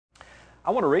I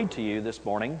want to read to you this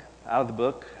morning out of the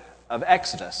book of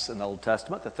Exodus in the Old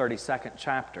Testament, the 32nd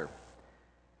chapter.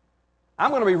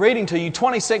 I'm going to be reading to you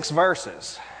 26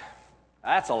 verses.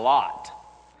 That's a lot.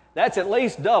 That's at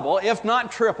least double, if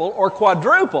not triple or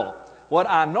quadruple, what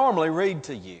I normally read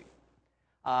to you.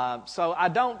 So I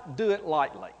don't do it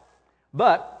lightly.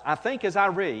 But I think as I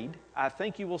read, I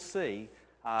think you will see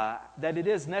that it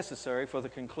is necessary for the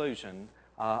conclusion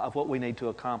of what we need to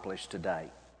accomplish today.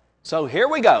 So here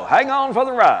we go. Hang on for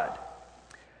the ride.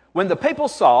 When the people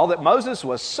saw that Moses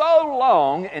was so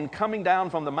long in coming down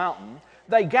from the mountain,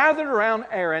 they gathered around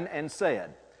Aaron and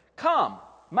said, "Come,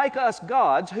 make us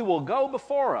gods who will go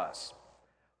before us.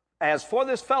 As for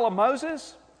this fellow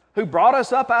Moses, who brought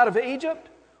us up out of Egypt,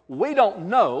 we don't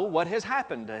know what has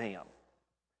happened to him."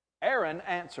 Aaron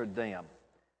answered them,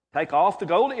 "Take off the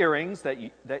gold earrings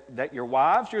that your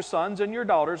wives, your sons, and your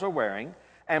daughters are wearing,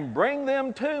 and bring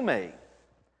them to me."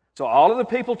 So all of the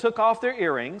people took off their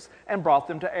earrings and brought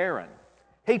them to Aaron.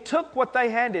 He took what they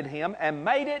handed him and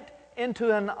made it into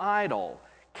an idol,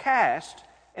 cast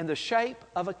in the shape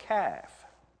of a calf.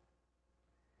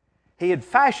 He had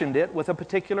fashioned it with a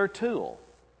particular tool.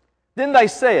 Then they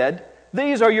said,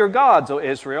 "These are your gods, O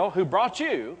Israel, who brought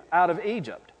you out of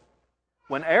Egypt."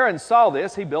 When Aaron saw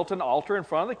this, he built an altar in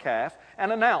front of the calf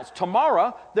and announced,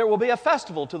 "Tomorrow there will be a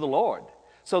festival to the Lord."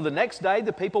 So the next day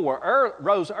the people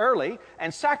rose early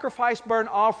and sacrificed burnt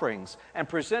offerings and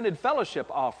presented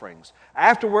fellowship offerings.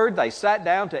 Afterward they sat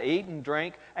down to eat and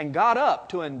drink and got up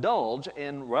to indulge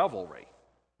in revelry.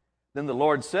 Then the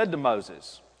Lord said to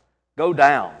Moses, "Go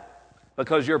down,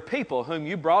 because your people whom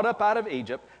you brought up out of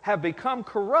Egypt have become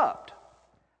corrupt.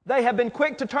 They have been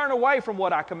quick to turn away from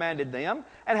what I commanded them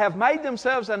and have made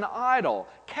themselves an idol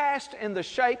cast in the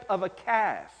shape of a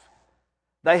calf.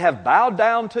 They have bowed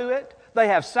down to it. They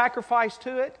have sacrificed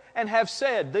to it and have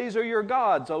said, 'These are your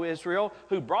gods, O Israel,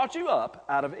 who brought you up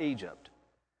out of Egypt.'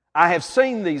 I have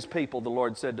seen these people," the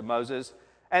Lord said to Moses,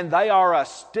 "and they are a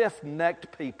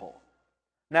stiff-necked people.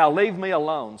 Now leave me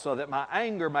alone so that my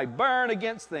anger may burn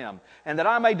against them and that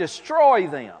I may destroy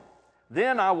them.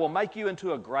 Then I will make you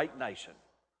into a great nation."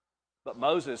 But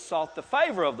Moses sought the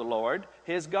favor of the Lord,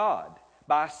 his God,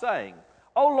 by saying,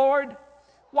 "O Lord,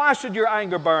 why should your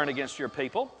anger burn against your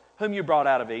people, whom you brought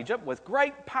out of Egypt with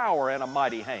great power and a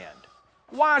mighty hand?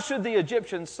 Why should the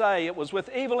Egyptians say it was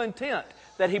with evil intent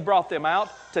that he brought them out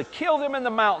to kill them in the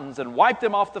mountains and wipe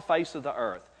them off the face of the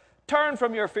earth? Turn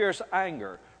from your fierce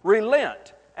anger,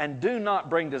 relent, and do not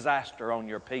bring disaster on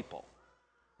your people.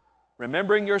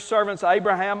 Remembering your servants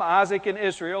Abraham, Isaac, and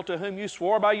Israel, to whom you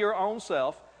swore by your own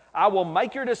self, I will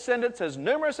make your descendants as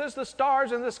numerous as the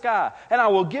stars in the sky, and I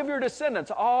will give your descendants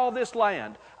all this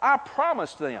land. I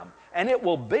promised them, and it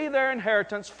will be their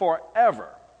inheritance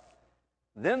forever."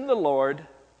 Then the Lord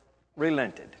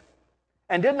relented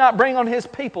and did not bring on his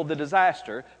people the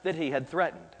disaster that he had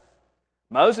threatened.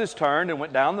 Moses turned and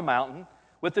went down the mountain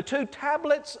with the 2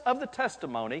 tablets of the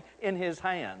testimony in his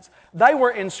hands. They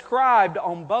were inscribed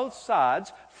on both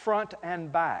sides, front and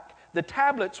back. The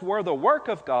tablets were the work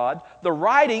of God. The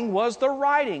writing was the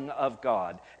writing of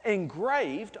God,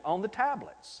 engraved on the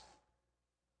tablets.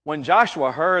 When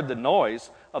Joshua heard the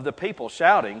noise of the people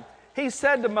shouting, he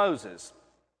said to Moses,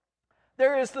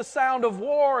 "There is the sound of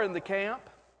war in the camp."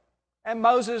 And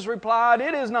Moses replied,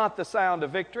 "It is not the sound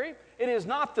of victory. It is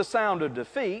not the sound of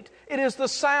defeat. It is the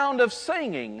sound of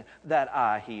singing that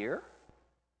I hear."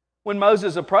 When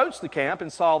Moses approached the camp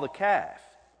and saw the calf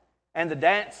and the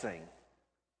dancing,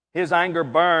 his anger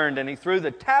burned, and he threw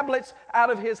the tablets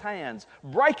out of his hands,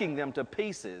 breaking them to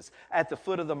pieces at the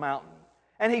foot of the mountain.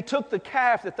 And he took the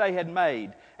calf that they had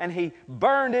made, and he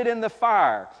burned it in the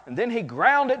fire. And then he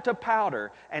ground it to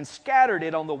powder and scattered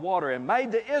it on the water and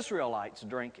made the Israelites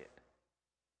drink it.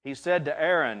 He said to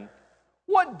Aaron,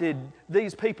 "What did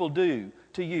these people do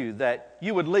to you that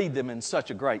you would lead them in such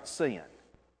a great sin?"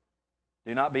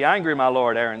 "Do not be angry, my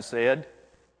lord," Aaron said.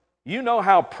 "You know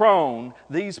how prone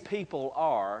these people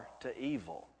are to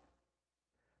evil.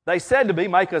 They said to me,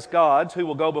 'Make us gods who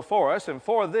will go before us,' and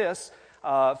for this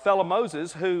fellow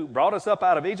Moses who brought us up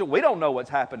out of Egypt, we don't know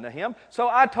what's happened to him. So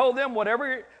I told them,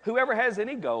 whoever has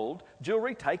any gold,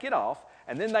 jewelry, take it off.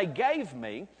 And then they gave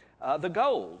me the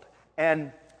gold.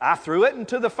 And I threw it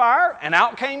into the fire, and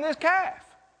out came this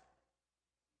calf."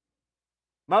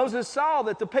 Moses saw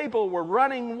that the people were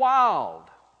running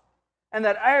wild, and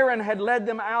that Aaron had let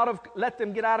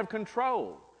them get out of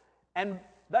control, and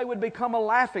they would become a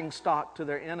laughingstock to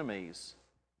their enemies.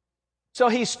 So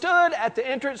he stood at the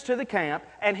entrance to the camp,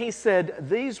 and he said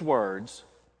these words,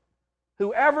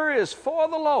 "Whoever is for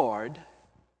the Lord,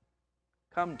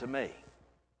 come to me."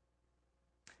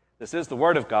 This is the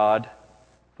word of God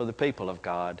for the people of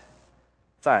God.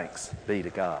 Thanks be to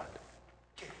God.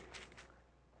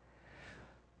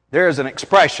 There is an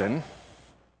expression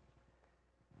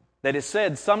that is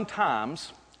said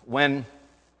sometimes when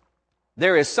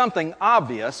there is something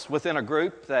obvious within a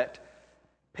group that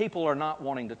people are not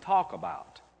wanting to talk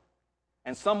about.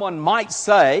 And someone might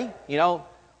say,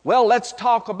 well, let's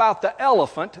talk about the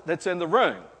elephant that's in the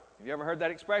room. Have you ever heard that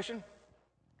expression?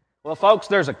 Well, folks,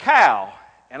 there's a cow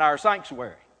in our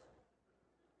sanctuary.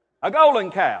 A golden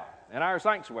cow in our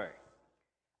sanctuary.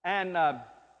 And,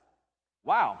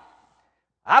 wow,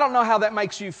 I don't know how that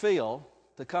makes you feel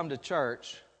to come to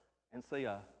church and see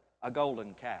a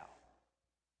golden cow.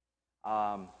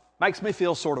 Makes me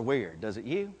feel sort of weird, does it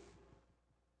you?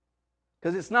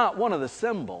 Because it's not one of the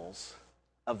symbols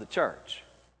of the church.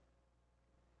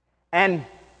 And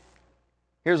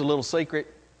here's a little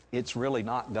secret. It's really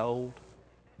not gold.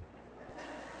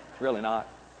 It's really not.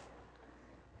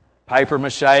 Paper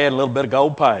mache and a little bit of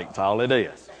gold paint. That's all it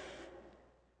is.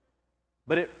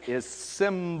 But it is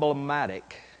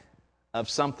symbolic of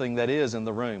something that is in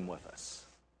the room with us.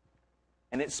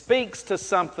 And it speaks to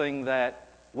something that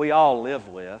we all live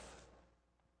with,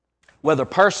 whether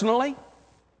personally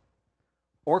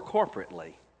or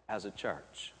corporately as a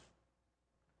church.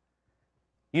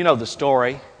 You know the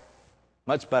story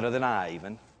much better than I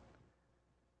even.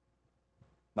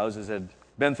 Moses had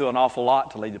been through an awful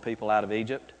lot to lead the people out of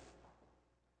Egypt.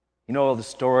 You know all the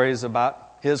stories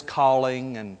about his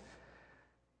calling and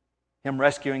him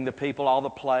rescuing the people, all the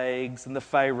plagues and the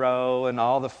Pharaoh and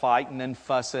all the fighting and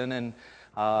fussing and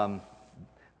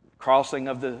crossing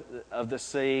of the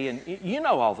sea. And you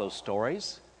know all those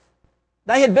stories.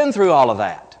 They had been through all of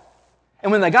that.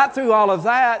 And when they got through all of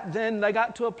that, then they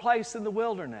got to a place in the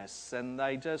wilderness and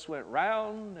they just went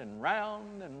round and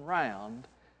round and round,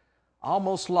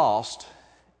 almost lost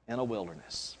in a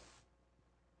wilderness.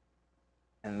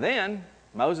 And then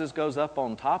Moses goes up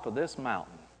on top of this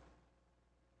mountain.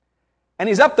 And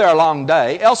he's up there a long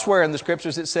day. Elsewhere in the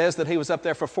Scriptures it says that he was up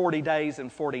there for 40 days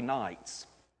and 40 nights.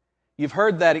 You've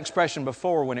heard that expression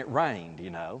before when it rained,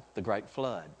 the great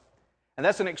flood. And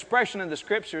that's an expression in the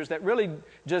Scriptures that really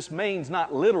just means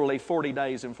not literally 40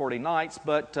 days and 40 nights,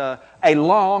 but a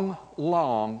long,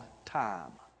 long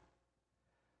time.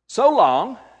 So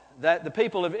long that the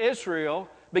people of Israel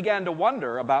began to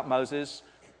wonder about Moses,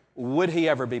 would he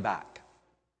ever be back?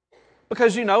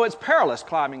 Because, it's perilous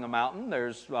climbing a mountain.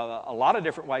 There's a lot of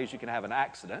different ways you can have an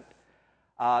accident.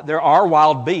 There are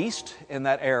wild beasts in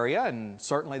that area, and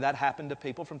certainly that happened to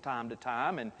people from time to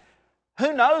time. And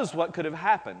who knows what could have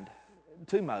happened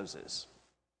to Moses.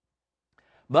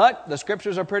 But the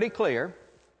Scriptures are pretty clear.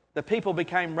 The people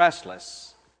became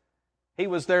restless. He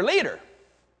was their leader.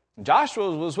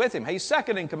 Joshua was with him. He's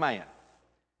second in command.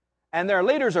 And their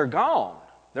leaders are gone.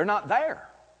 They're not there.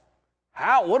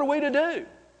 What are we to do?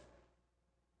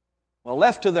 Well,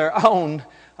 left to their own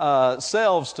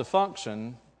selves to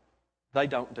function, they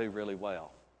don't do really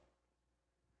well.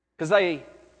 Because they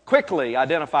quickly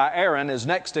identify Aaron as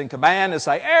next in command and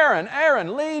say,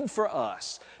 Aaron, lead for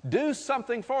us. Do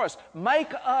something for us.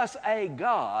 Make us a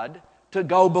God to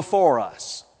go before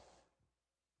us.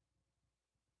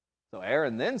 So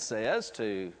Aaron then says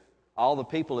to all the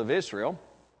people of Israel,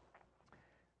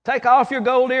 take off your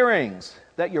gold earrings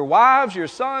that your wives, your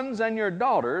sons, and your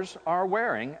daughters are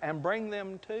wearing and bring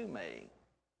them to me.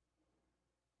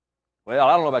 Well,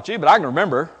 I don't know about you, but I can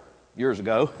remember years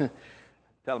ago,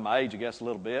 telling my age, I guess, a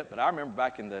little bit, but I remember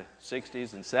back in the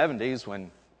 60s and 70s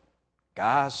when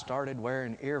guys started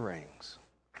wearing earrings.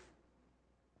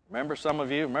 Remember, some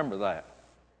of you remember that.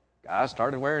 Guys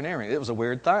started wearing earrings. It was a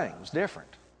weird thing. It was different.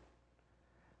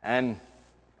 And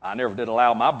I never did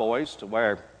allow my boys to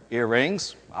wear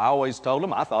earrings. I always told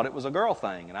them I thought it was a girl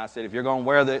thing. And I said, if you're going to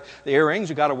wear the earrings,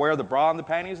 you got to wear the bra and the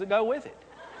panties that go with it.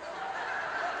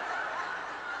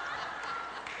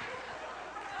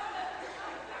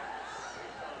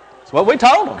 That's what we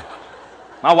told them.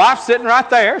 My wife's sitting right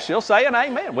there. She'll say an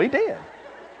amen. We did.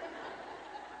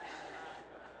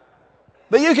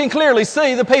 But you can clearly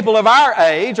see the people of our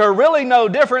age are really no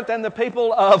different than the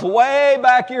people of way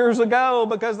back years ago,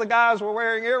 because the guys were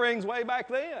wearing earrings way back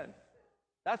then.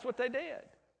 That's what they did.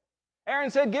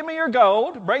 Aaron said, give me your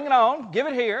gold, bring it on, give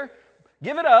it here,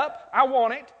 give it up, I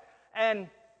want it. And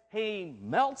he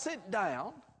melts it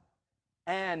down,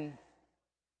 and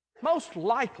most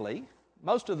likely,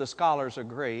 most of the scholars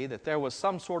agree that there was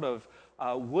some sort of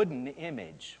wooden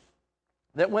image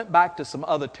that went back to some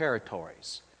other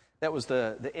territories. That was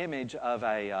the image of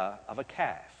a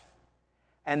calf.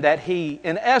 And that he,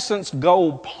 in essence,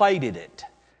 gold-plated it,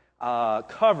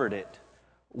 covered it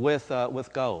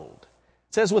with gold.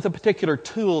 It says with a particular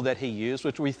tool that he used,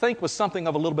 which we think was something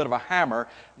of a little bit of a hammer,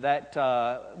 that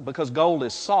because gold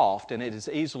is soft and it is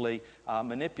easily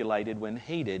manipulated when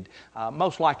heated,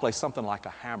 most likely something like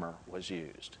a hammer was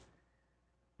used.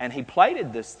 And he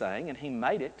plated this thing and he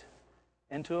made it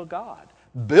into a god,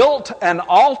 built an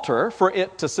altar for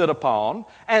it to sit upon,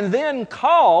 and then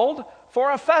called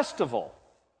for a festival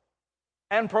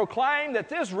and proclaimed that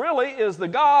this really is the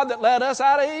God that led us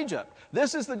out of Egypt.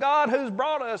 This is the God who's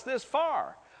brought us this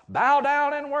far. Bow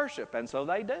down and worship. And so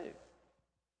they do.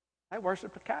 They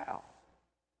worship a cow.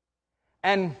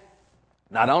 And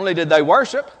not only did they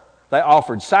worship, they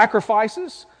offered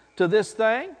sacrifices to this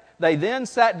thing. They then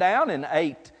sat down and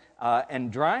ate and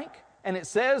drank. And it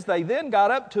says they then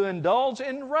got up to indulge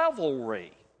in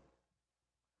revelry.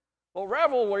 Well,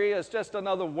 revelry is just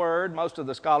another word, most of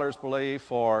the scholars believe,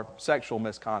 for sexual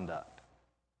misconduct.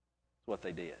 That's what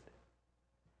they did.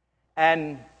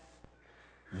 And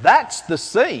that's the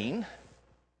scene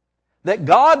that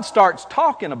God starts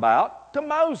talking about to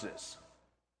Moses.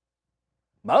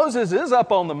 Moses is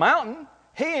up on the mountain.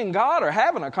 He and God are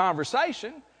having a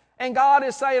conversation. And God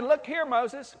is saying, look here,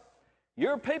 Moses,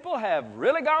 your people have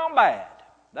really gone bad.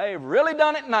 They've really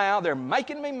done it now. They're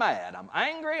making me mad. I'm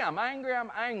angry, I'm angry,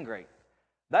 I'm angry.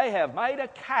 They have made a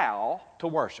cow to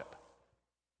worship.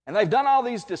 And they've done all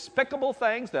these despicable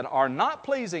things that are not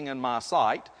pleasing in my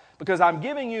sight, because I'm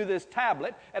giving you this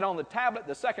tablet, and on the tablet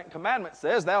the second commandment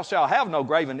says, thou shalt have no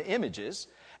graven images.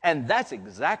 And that's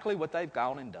exactly what they've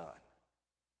gone and done.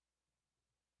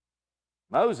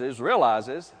 Moses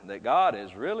realizes that God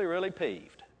is really, really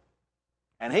peeved.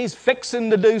 And he's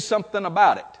fixing to do something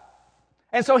about it.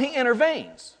 And so he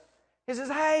intervenes. He says,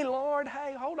 hey, Lord,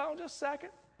 hey, hold on just a second.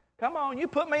 Come on, you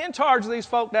put me in charge of these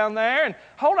folk down there. And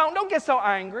hold on, don't get so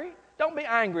angry. Don't be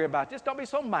angry about this. Don't be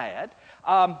so mad.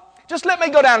 Just let me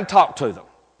go down and talk to them.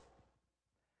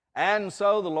 And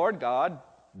so the Lord God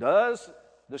does,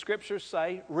 the Scriptures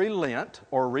say, relent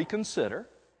or reconsider,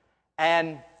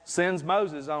 and sends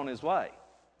Moses on his way.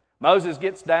 Moses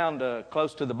gets down to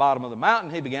close to the bottom of the mountain.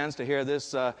 He begins to hear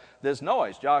this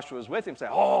noise. Joshua's with him,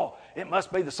 saying, oh, it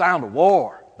must be the sound of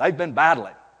war. They've been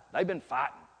battling. They've been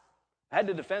fighting. Had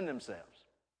to defend themselves.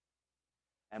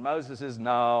 And Moses says,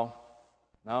 no.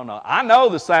 I know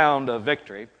the sound of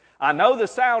victory. I know the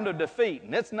sound of defeat,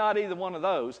 and it's not either one of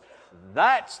those.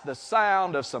 That's the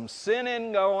sound of some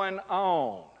sinning going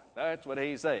on. That's what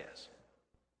he says.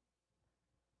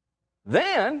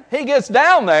 Then he gets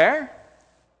down there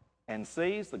and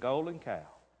sees the golden cow.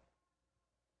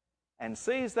 And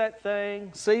sees that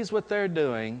thing, sees what they're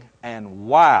doing, and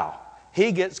wow,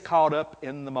 he gets caught up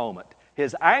in the moment.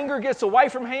 His anger gets away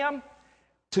from him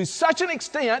to such an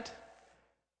extent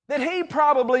that he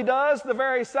probably does the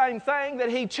very same thing that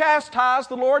he chastised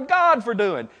the Lord God for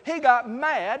doing. He got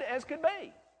mad as could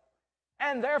be.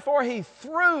 And therefore he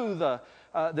threw the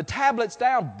tablets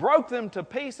down, broke them to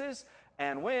pieces,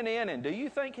 and went in. And do you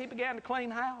think he began to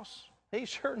clean house? He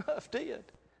sure enough did.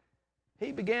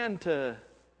 He began to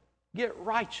get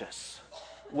righteous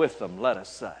with them, let us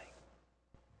say.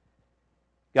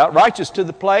 Got righteous to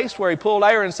the place where he pulled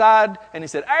Aaron aside and he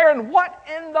said, Aaron, what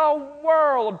in the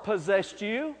world possessed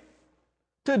you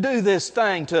to do this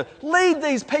thing, to lead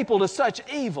these people to such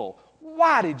evil?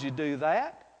 Why did you do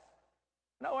that?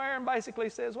 No, Aaron basically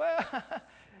says, well,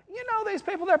 you know these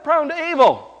people, they're prone to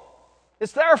evil.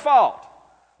 It's their fault.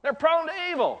 They're prone to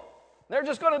evil. They're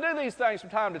just going to do these things from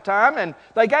time to time. And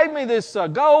they gave me this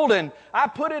gold, and I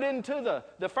put it into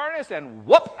the furnace, and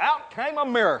whoop, out came a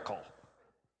miracle.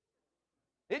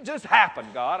 It just happened,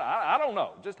 God. I don't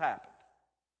know. It just happened.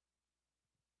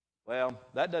 Well,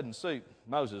 that doesn't suit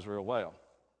Moses real well.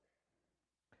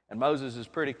 And Moses is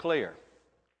pretty clear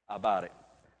about it,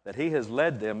 that he has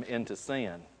led them into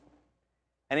sin.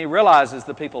 And he realizes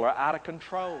the people are out of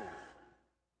control.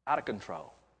 Out of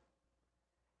control.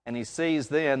 And he sees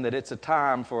then that it's a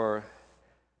time for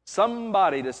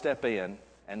somebody to step in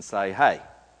and say, hey,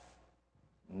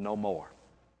 no more.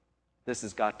 This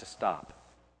has got to stop.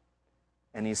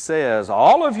 And he says,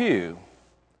 all of you,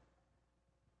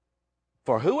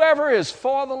 for whoever is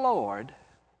for the Lord,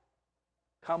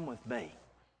 come with me.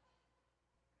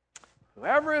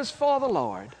 Whoever is for the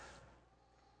Lord,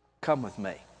 come with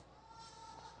me.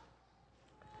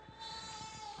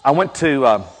 I went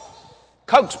to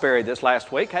Cokesbury this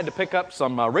last week. Had to pick up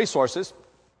some resources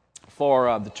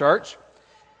for the church.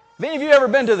 Have any of you ever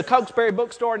been to the Cokesbury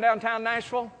bookstore in downtown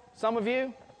Nashville? Some of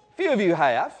you? A few of you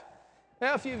have.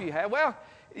 Well, a few of you have. Well,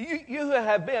 you who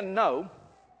have been know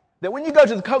that when you go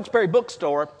to the Cokesbury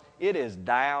bookstore, it is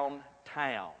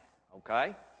downtown,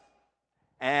 okay?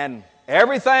 And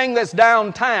everything that's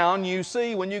downtown you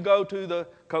see when you go to the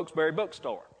Cokesbury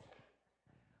bookstore.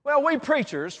 Well, we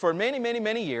preachers for many, many,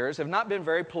 many years have not been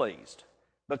very pleased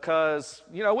because,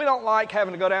 we don't like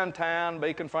having to go downtown and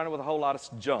be confronted with a whole lot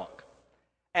of junk.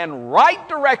 And right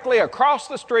directly across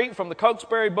the street from the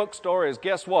Cokesbury bookstore is,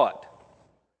 guess what?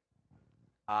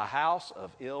 A house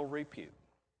of ill repute.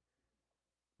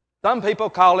 Some people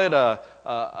call it a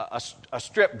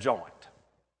strip joint.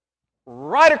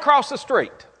 Right across the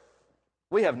street.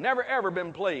 We have never, ever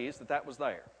been pleased that that was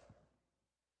there.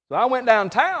 So I went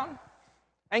downtown,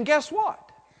 and guess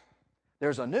what?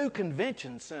 There's a new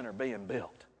convention center being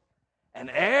built. And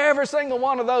every single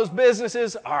one of those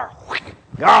businesses are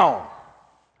gone.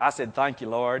 I said, thank you,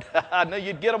 Lord. I knew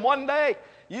you'd get them one day.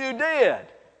 You did.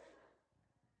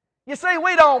 You see,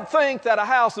 we don't think that a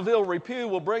house of ill repute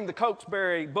will bring the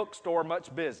Cokesbury bookstore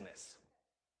much business.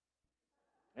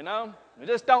 We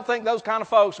just don't think those kind of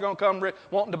folks are going to come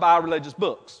wanting to buy religious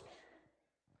books.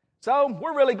 So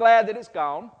we're really glad that it's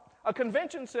gone. A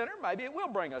convention center, maybe it will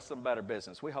bring us some better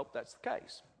business. We hope that's the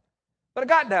case. But I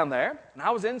got down there, and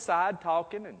I was inside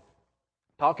talking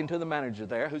to the manager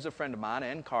there, who's a friend of mine,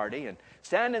 Ann Carty, and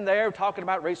standing there talking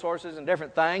about resources and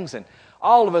different things, and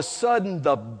all of a sudden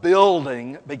the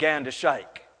building began to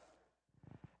shake.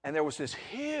 And there was this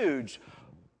huge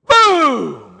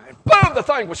boom, and boom, the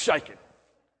thing was shaking.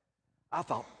 I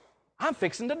thought, I'm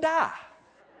fixing to die.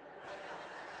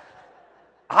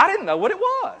 I didn't know what it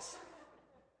was.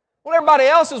 Well, everybody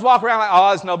else is walking around like,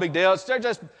 oh, it's no big deal. They're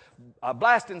just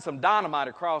blasting some dynamite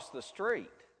across the street.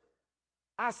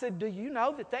 I said, do you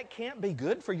know that can't be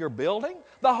good for your building?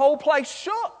 The whole place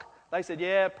shook. They said,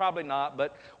 yeah, probably not,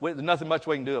 but there's nothing much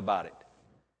we can do about it.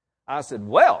 I said,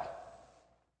 well,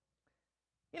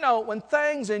 when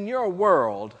things in your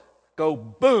world go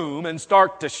boom and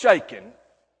start to shaking,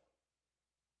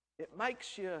 it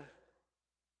makes you,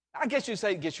 I guess you'd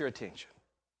say it gets your attention.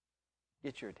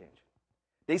 Get your attention.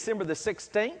 December the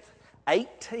 16th,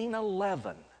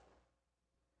 1811.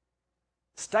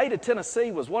 The state of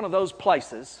Tennessee was one of those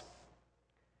places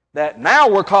that now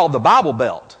we're called the Bible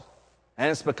Belt. And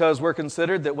it's because we're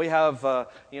considered that we have, a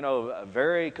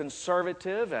very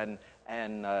conservative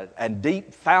and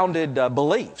deep-founded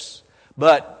beliefs.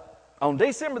 But on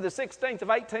December the 16th of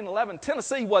 1811,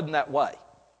 Tennessee wasn't that way.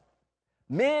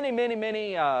 Many, many,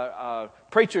 many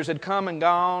preachers had come and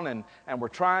gone and were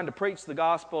trying to preach the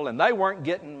gospel, and they weren't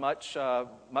getting much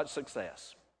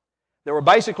success. There were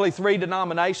basically three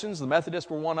denominations. The Methodists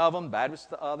were one of them, the Baptists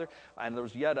the other, and there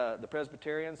was yet the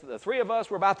Presbyterians. The three of us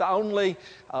were about the only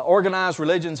organized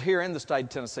religions here in the state of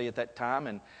Tennessee at that time,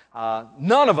 and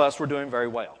none of us were doing very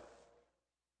well.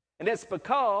 And it's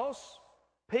because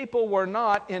people were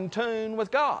not in tune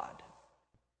with God.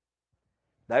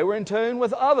 They were in tune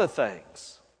with other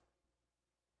things.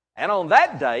 And on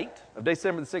that date of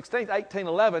December the 16th,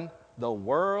 1811, the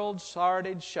world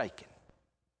started shaking.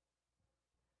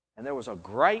 And there was a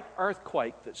great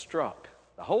earthquake that struck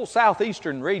the whole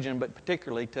southeastern region, but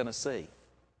particularly Tennessee. It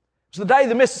was the day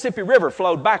the Mississippi River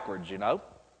flowed backwards,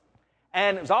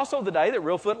 And it was also the day that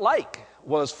Reelfoot Lake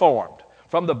was formed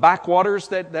from the backwaters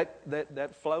that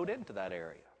flowed into that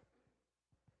area.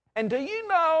 And do you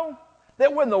know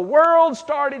that when the world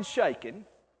started shaking,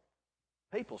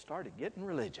 people started getting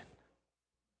religion?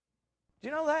 Do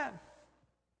you know that?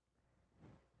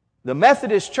 The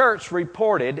Methodist Church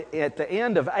reported at the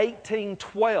end of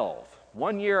 1812,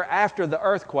 1 year after the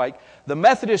earthquake, the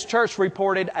Methodist Church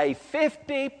reported a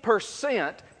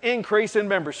 50% increase in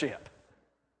membership.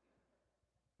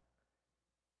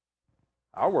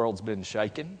 Our world's been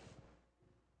shaken,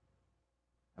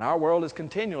 and our world is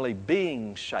continually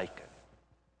being shaken.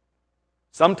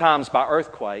 Sometimes by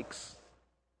earthquakes,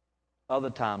 other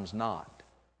times not.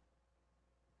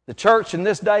 The church in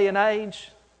this day and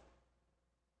age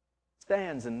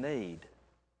stands in need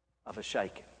of a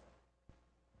shaking.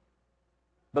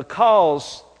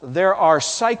 Because there are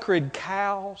sacred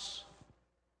cows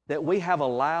that we have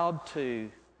allowed to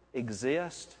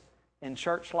exist in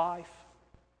church life.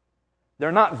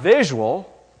 They're not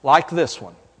visual like this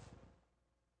one.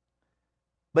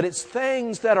 But it's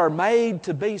things that are made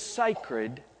to be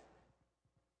sacred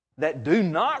that do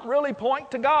not really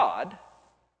point to God,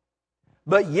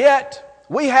 but yet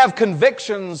we have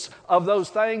convictions of those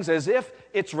things as if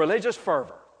it's religious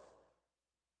fervor.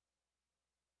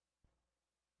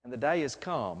 And the day has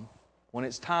come when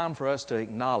it's time for us to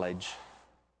acknowledge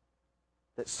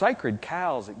that sacred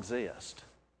cows exist,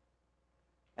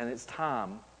 and it's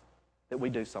time that we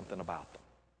do something about them.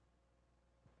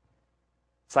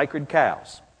 Sacred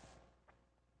cows.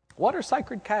 What are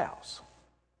sacred cows?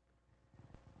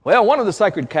 Well, one of the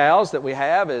sacred cows that we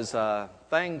have is a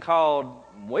thing called,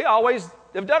 we always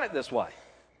have done it this way.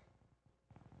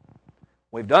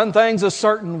 We've done things a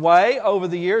certain way over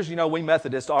the years. You know, we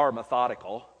Methodists are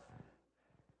methodical.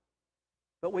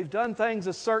 But we've done things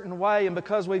a certain way, and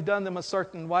because we've done them a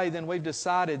certain way, then we've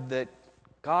decided that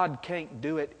God can't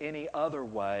do it any other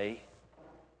way.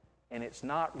 And it's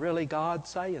not really God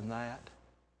saying that.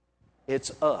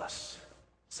 It's us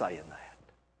saying that.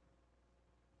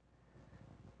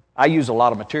 I use a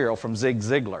lot of material from Zig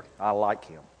Ziglar. I like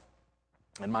him.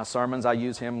 In my sermons, I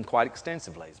use him quite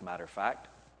extensively, as a matter of fact.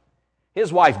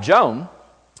 His wife, Joan,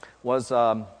 was,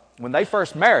 when they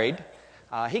first married,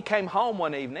 he came home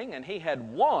one evening and he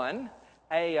had won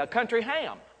a country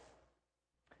ham.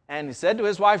 And he said to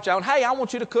his wife, Joan, hey, I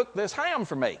want you to cook this ham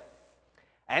for me.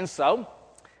 And so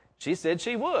she said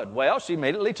she would. Well, she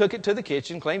immediately took it to the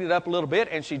kitchen, cleaned it up a little bit,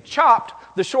 and she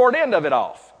chopped the short end of it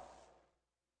off.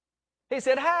 He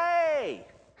said, hey,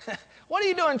 what are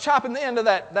you doing chopping the end of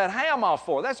that ham off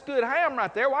for? That's good ham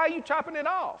right there. Why are you chopping it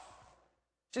off?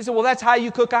 She said, well, that's how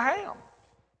you cook a ham.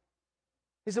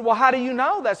 He said, well, how do you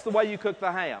know that's the way you cook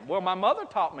the ham? Well, my mother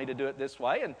taught me to do it this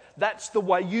way, and that's the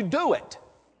way you do it.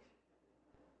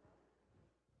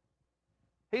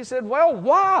 He said, well,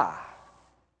 why?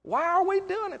 Why are we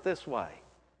doing it this way?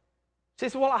 She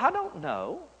said, well, I don't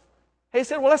know. He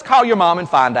said, well, let's call your mom and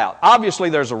find out. Obviously,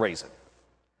 there's a reason.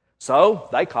 So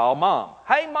they call Mom.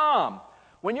 Hey, Mom,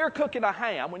 when you're cooking a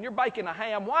ham, when you're baking a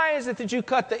ham, why is it that you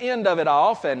cut the end of it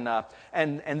off and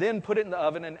then put it in the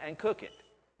oven and cook it?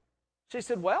 She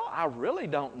said, well, I really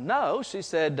don't know. She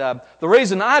said, the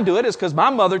reason I do it is because my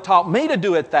mother taught me to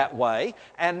do it that way,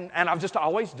 and I've just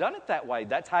always done it that way.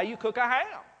 That's how you cook a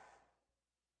ham.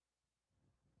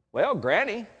 Well,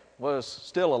 Granny was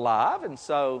still alive, and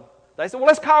so they said, well,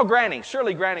 let's call Granny.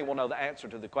 Surely Granny will know the answer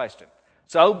to the question.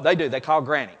 So they do. They call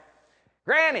Granny.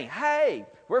 Granny, hey,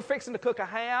 we're fixing to cook a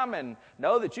ham, and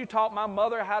know that you taught my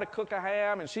mother how to cook a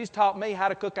ham, and she's taught me how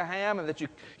to cook a ham, and that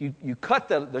you cut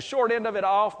the short end of it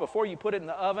off before you put it in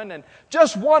the oven, and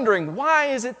just wondering, why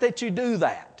is it that you do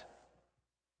that?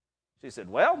 She said,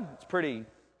 well, it's pretty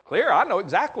clear. I know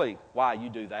exactly why you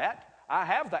do that. I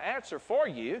have the answer for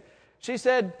you. She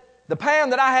said, the pan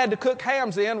that I had to cook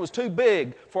hams in was too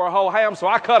big for a whole ham, so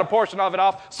I cut a portion of it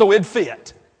off so it'd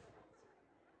fit.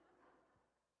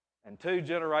 And 2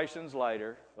 generations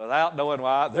later, without knowing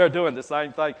why, they're doing the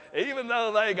same thing, even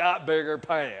though they got bigger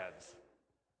pans.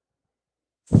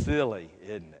 Silly,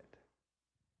 isn't it?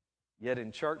 Yet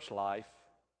in church life,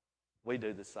 we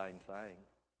do the same thing.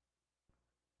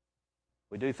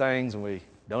 We do things and we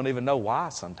don't even know why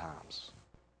sometimes.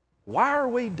 Why are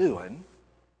we doing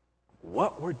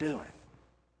what we're doing?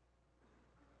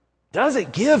 Does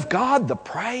it give God the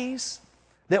praise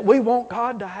that we want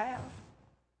God to have?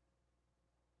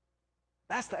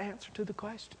 That's the answer to the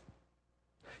question.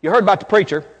 You heard about the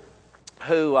preacher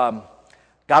who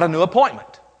got a new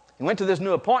appointment. He went to this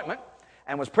new appointment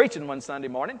and was preaching one Sunday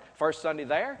morning, first Sunday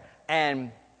there,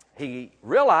 and he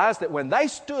realized that when they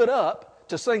stood up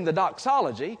to sing the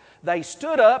doxology, they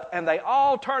stood up and they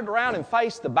all turned around and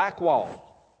faced the back wall.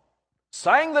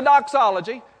 Sang the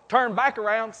doxology, turned back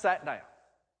around, sat down.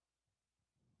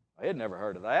 He had never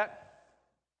heard of that.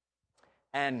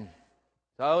 And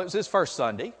so it was his first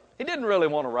Sunday. He didn't really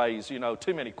want to raise,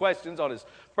 too many questions on his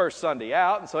first Sunday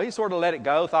out, and so he sort of let it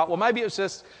go, thought, well, maybe it was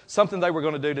just something they were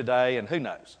going to do today, and who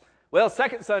knows. Well,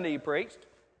 second Sunday he preached,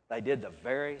 they did the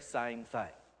very same thing.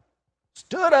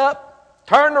 Stood up,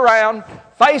 turned around,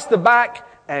 faced the back,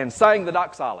 and sang the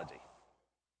doxology.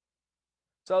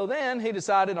 So then he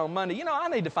decided on Monday, I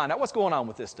need to find out what's going on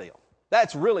with this deal.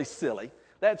 That's really silly.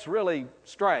 That's really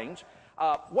strange.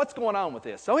 What's going on with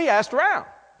this? So he asked around.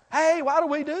 Hey, why do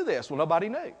we do this? Well, nobody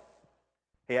knew.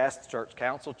 He asked the church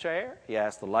council chair. He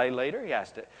asked the lay leader. He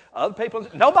asked other people.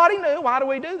 Nobody knew. Why do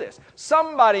we do this?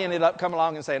 Somebody ended up coming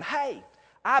along and saying, hey,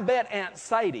 I bet Aunt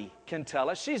Sadie can tell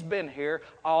us. She's been here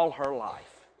all her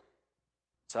life.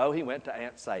 So he went to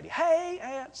Aunt Sadie. Hey,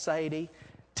 Aunt Sadie,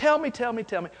 tell me,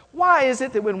 why is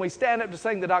it that when we stand up to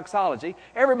sing the doxology,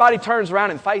 everybody turns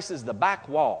around and faces the back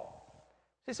wall?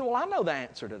 She said, well, I know the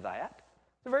answer to that.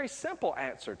 It's a very simple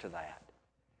answer to that.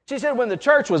 She said when the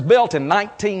church was built in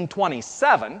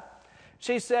 1927,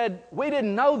 she said, we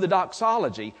didn't know the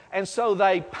doxology, and so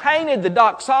they painted the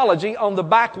doxology on the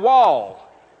back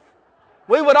wall.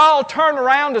 We would all turn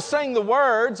around to sing the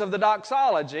words of the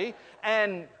doxology,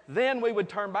 and then we would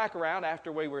turn back around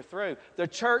after we were through. The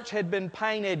church had been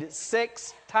painted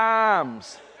 6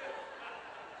 times.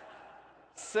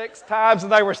 6 times,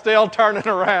 and they were still turning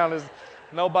around.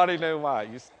 Nobody knew why.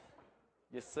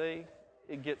 You see,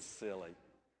 it gets silly.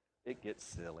 It gets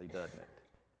silly, doesn't it?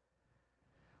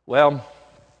 Well,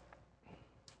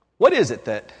 what is it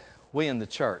that we in the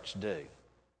church do?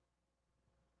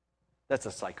 That's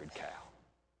a sacred cow.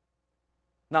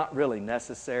 not really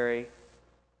necessary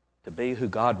to be who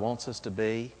God wants us to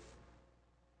be,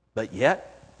 but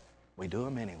yet we do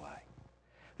them anyway.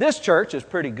 This church is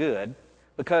pretty good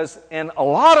because in a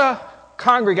lot of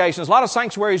congregations, a lot of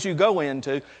sanctuaries you go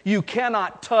into, you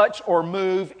cannot touch or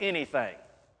move anything.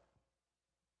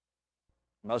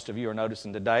 Most of you are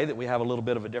noticing today that we have a little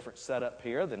bit of a different setup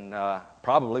here than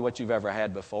probably what you've ever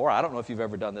had before. I don't know if you've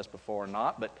ever done this before or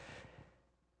not, but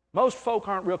most folk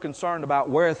aren't real concerned about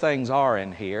where things are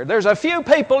in here. There's a few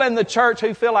people in the church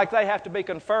who feel like they have to be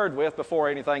conferred with before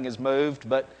anything is moved,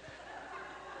 but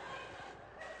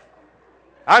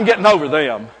I'm getting over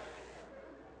them.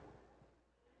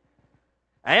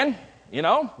 And, you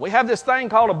know, we have this thing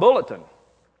called a bulletin.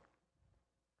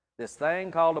 This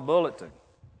thing called a bulletin.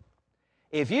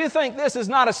 If you think this is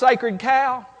not a sacred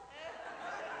cow,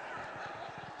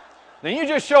 then you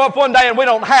just show up one day and we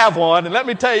don't have one, and let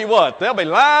me tell you what, they'll be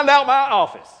lined out my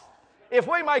office. If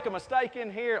we make a mistake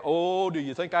in here, oh, do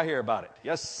you think I hear about it?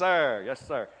 Yes, sir. Yes,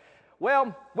 sir.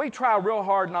 Well, we try real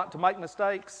hard not to make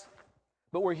mistakes,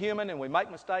 but we're human and we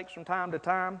make mistakes from time to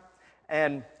time.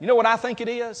 And you know what I think it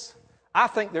is? I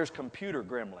think there's computer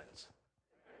gremlins.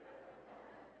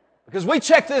 Because we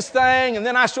check this thing and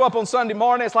then I show up on Sunday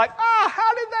morning, it's like,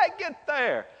 how did that get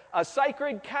there? A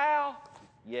sacred cow?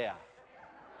 Yeah.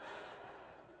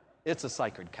 It's a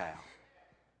sacred cow.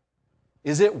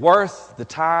 Is it worth the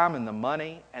time and the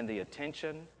money and the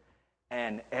attention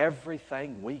and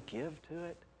everything we give to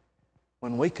it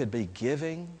when we could be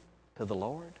giving to the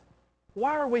Lord?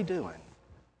 Why are we doing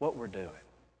what we're doing?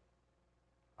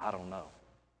 I don't know.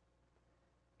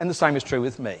 And the same is true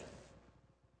with me.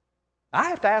 I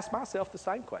have to ask myself the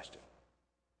same question.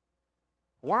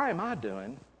 Why am I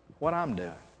doing what I'm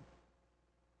doing?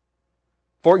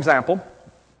 For example,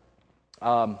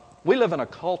 we live in a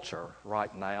culture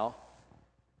right now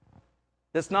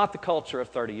that's not the culture of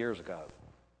 30 years ago,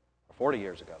 or 40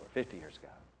 years ago, or 50 years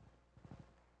ago.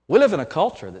 We live in a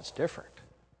culture that's different,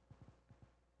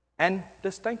 and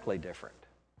distinctly different.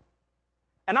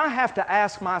 And I have to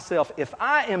ask myself, if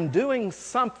I am doing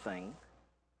something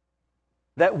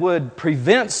that would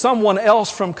prevent someone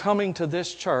else from coming to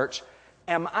this church,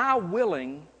 am I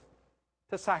willing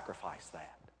to sacrifice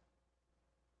that?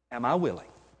 Am I willing?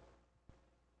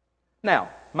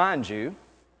 Now, mind you,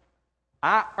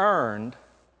 I earned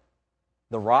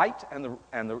the right and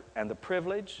the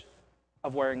privilege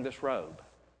of wearing this robe.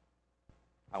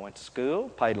 I went to school,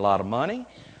 paid a lot of money.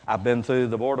 I've been through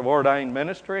the Board of Ordained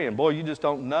Ministry, and boy, you just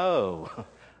don't know.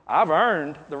 I've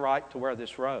earned the right to wear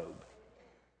this robe.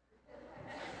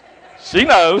 She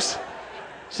knows.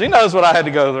 She knows what I had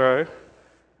to go through.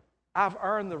 I've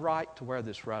earned the right to wear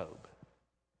this robe.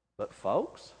 But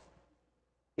folks,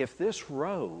 if this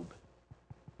robe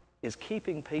is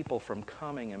keeping people from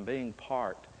coming and being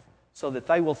part so that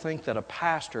they will think that a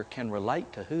pastor can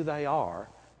relate to who they are,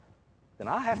 then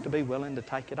I have to be willing to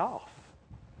take it off.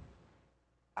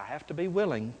 I have to be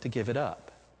willing to give it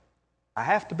up. I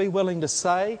have to be willing to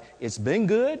say, it's been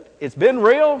good, it's been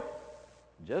real,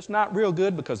 just not real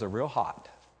good because they're real hot.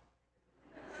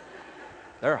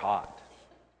 They're hot.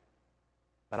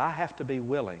 But I have to be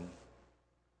willing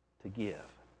to give.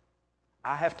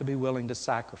 I have to be willing to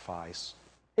sacrifice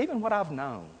even what I've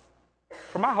known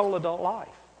for my whole adult life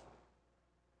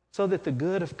so that the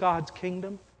good of God's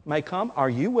kingdom may come. Are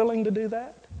you willing to do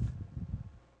that?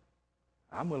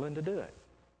 I'm willing to do it.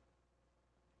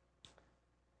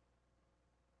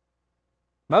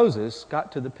 Moses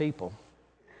got to the people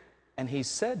and he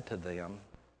said to them,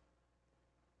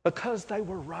 because they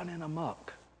were running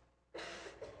amok,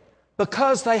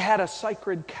 because they had a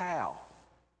sacred cow,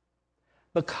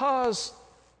 because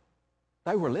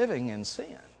they were living in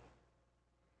sin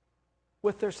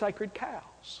with their sacred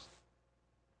cows.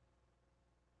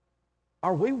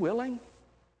 Are we willing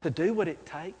to do what it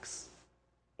takes,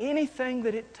 anything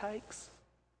that it takes,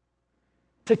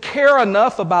 to care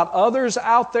enough about others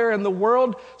out there in the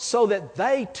world so that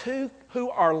they too, who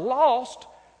are lost,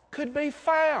 could be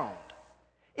found?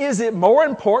 Is it more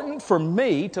important for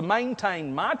me to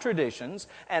maintain my traditions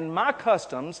and my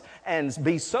customs and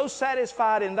be so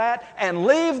satisfied in that and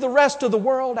leave the rest of the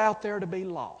world out there to be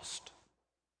lost?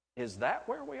 Is that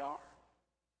where we are?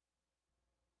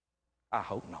 I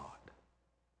hope not.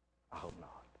 I hope not.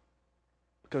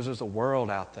 Because there's a world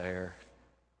out there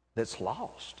that's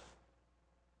lost.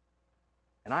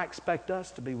 And I expect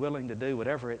us to be willing to do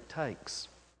whatever it takes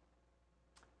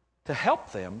to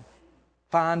help them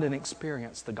find and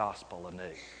experience the gospel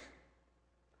anew.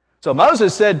 So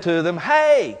Moses said to them,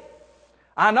 hey,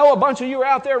 I know a bunch of you are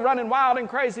out there running wild and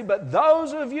crazy, but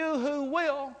those of you who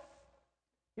will,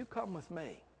 you come with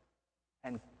me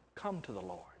and come to the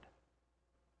Lord.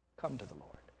 Come to the Lord.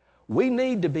 We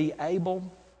need to be able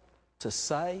to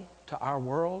say to our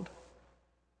world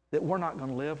that we're not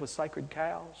going to live with sacred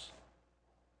cows.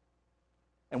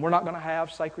 And we're not going to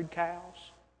have sacred cows.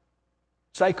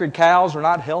 Sacred cows are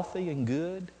not healthy and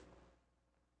good.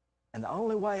 And the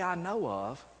only way I know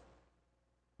of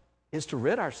is to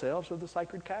rid ourselves of the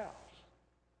sacred cows.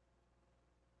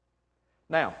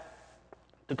 Now,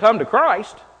 to come to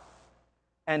Christ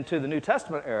and to the New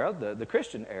Testament era, the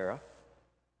Christian era,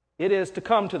 it is to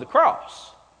come to the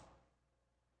cross.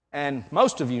 And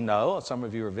most of you know, some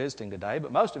of you are visiting today,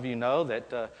 but most of you know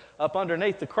that up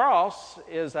underneath the cross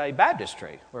is a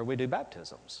baptistry where we do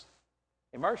baptisms,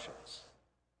 immersions.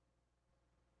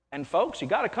 And folks, you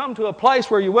got to come to a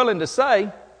place where you're willing to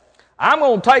say, I'm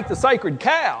going to take the sacred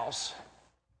cows.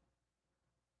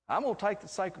 I'm going to take the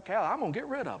sacred cows. I'm going to get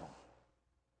rid of them.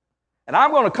 And I'm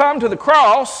going to come to the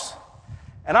cross,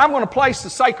 and I'm going to place the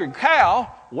sacred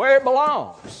cow where it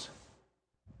belongs.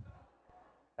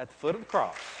 At the foot of the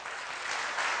cross.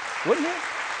 Wouldn't you?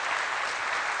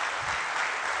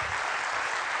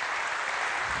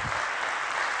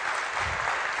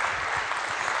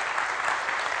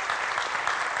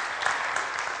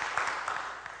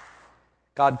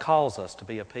 God calls us to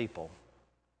be a people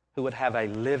who would have a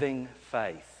living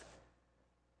faith,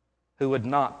 who would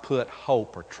not put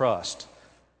hope or trust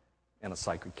in a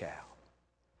sacred cow.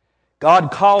 God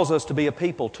calls us to be a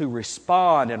people to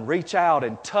respond and reach out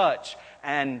and touch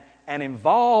and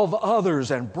involve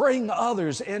others and bring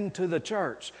others into the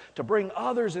church, to bring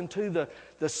others into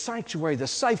the sanctuary, the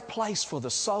safe place for the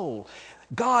soul.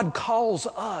 God calls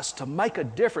us to make a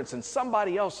difference in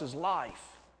somebody else's life.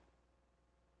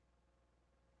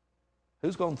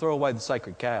 Who's going to throw away the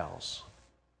sacred cows?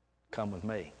 Come with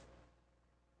me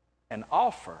and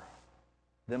offer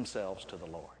themselves to the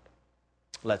Lord.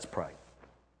 Let's pray.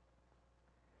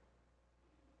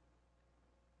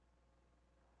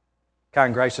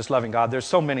 Kind, gracious, loving God, there's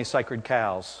so many sacred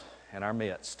cows in our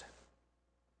midst.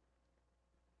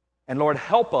 And Lord,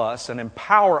 help us and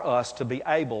empower us to be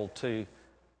able to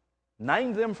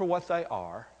name them for what they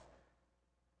are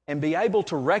and be able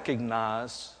to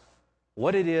recognize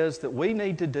what it is that we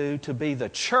need to do to be the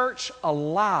church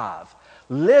alive,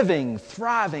 living,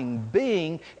 thriving,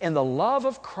 being in the love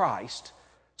of Christ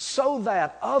so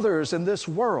that others in this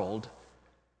world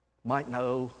might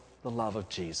know the love of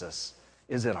Jesus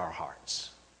is in our hearts.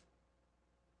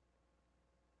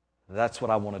 That's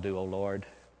what I want to do, O Lord.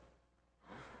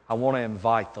 I want to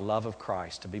invite the love of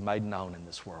Christ to be made known in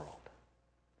this world.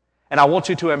 And I want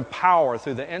you to empower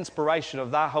through the inspiration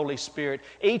of thy Holy Spirit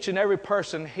each and every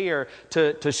person here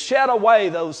to shed away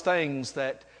those things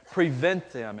that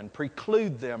prevent them and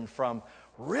preclude them from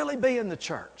really being the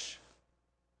church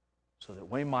so that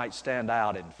we might stand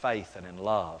out in faith and in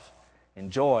love,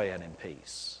 in joy and in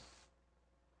peace.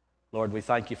 Lord, we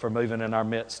thank you for moving in our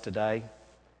midst today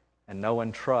and know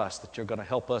and trust that you're going to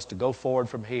help us to go forward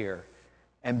from here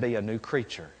and be a new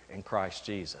creature in Christ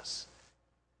Jesus.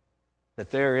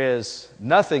 That there is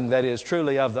nothing that is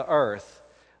truly of the earth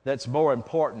that's more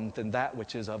important than that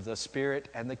which is of the Spirit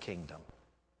and the kingdom.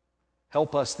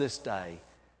 Help us this day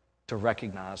to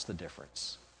recognize the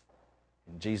difference.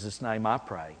 In Jesus' name I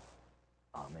pray.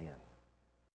 Amen.